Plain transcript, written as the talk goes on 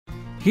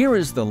Here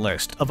is the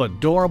list of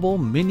adorable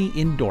mini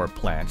indoor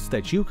plants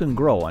that you can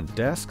grow on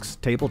desks,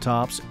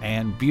 tabletops,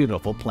 and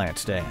beautiful plant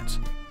stands.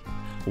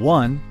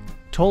 1.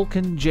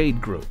 Tolkien Jade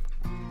Group.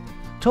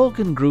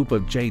 Tolkien group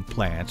of jade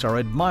plants are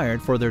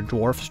admired for their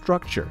dwarf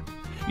structure.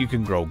 You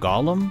can grow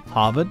Gollum,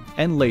 Hobbit,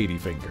 and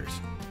Ladyfingers.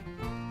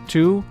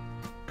 2.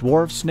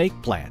 Dwarf Snake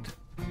Plant.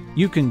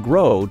 You can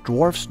grow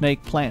dwarf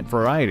snake plant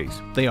varieties.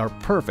 They are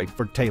perfect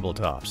for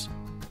tabletops.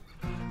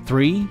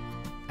 3.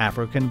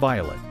 African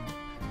Violet.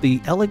 The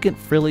elegant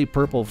frilly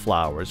purple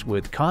flowers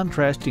with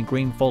contrasting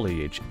green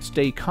foliage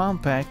stay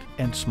compact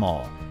and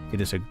small.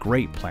 It is a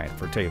great plant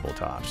for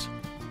tabletops.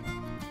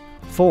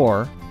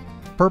 4.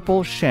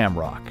 Purple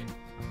Shamrock.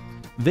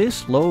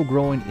 This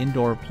low-growing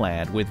indoor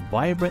plant with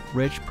vibrant,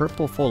 rich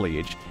purple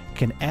foliage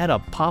can add a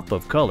pop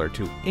of color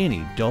to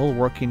any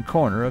dull-working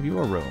corner of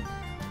your room.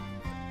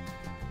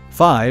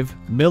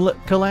 5.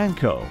 Millet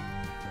Kalanchoe.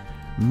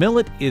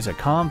 Millet is a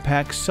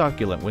compact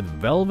succulent with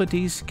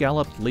velvety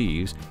scalloped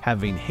leaves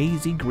having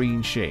hazy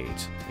green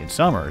shades. In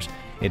summers,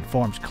 it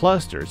forms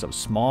clusters of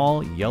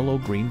small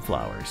yellow-green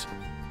flowers.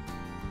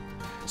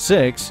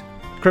 6.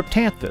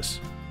 Cryptanthus.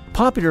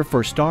 Popular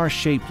for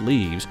star-shaped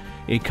leaves,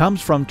 it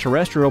comes from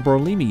terrestrial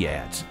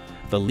bromeliads.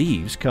 The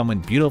leaves come in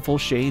beautiful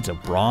shades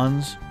of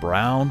bronze,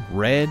 brown,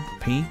 red,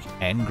 pink,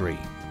 and green.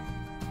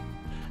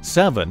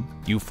 7.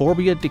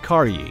 Euphorbia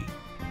decarii.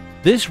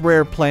 This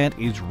rare plant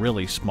is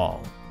really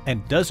small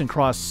and doesn't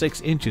cross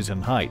 6 inches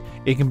in height.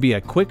 It can be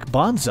a quick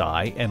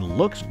bonsai and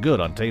looks good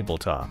on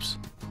tabletops.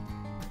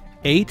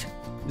 8.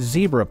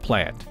 Zebra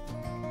Plant.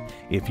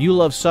 If you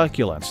love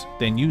succulents,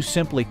 then you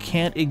simply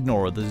can't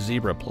ignore the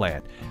zebra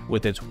plant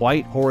with its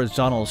white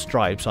horizontal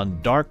stripes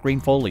on dark green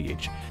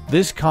foliage.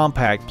 This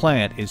compact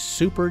plant is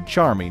super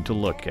charming to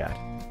look at.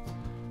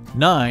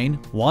 9.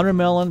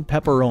 Watermelon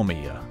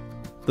Peperomia.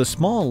 The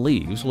small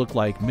leaves look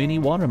like mini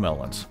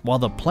watermelons, while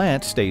the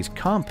plant stays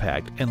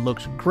compact and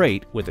looks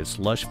great with its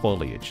lush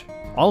foliage.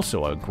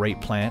 Also a great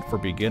plant for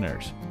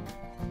beginners.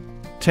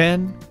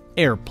 10.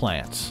 Air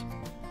Plants.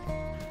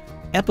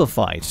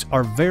 Epiphytes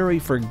are very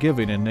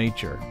forgiving in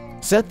nature.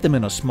 Set them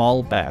in a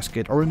small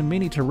basket or in a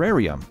mini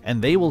terrarium,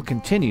 and they will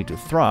continue to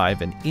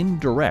thrive in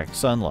indirect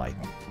sunlight.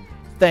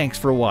 Thanks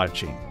for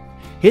watching.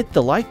 Hit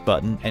the like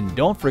button and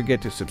don't forget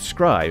to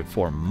subscribe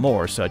for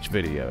more such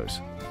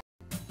videos.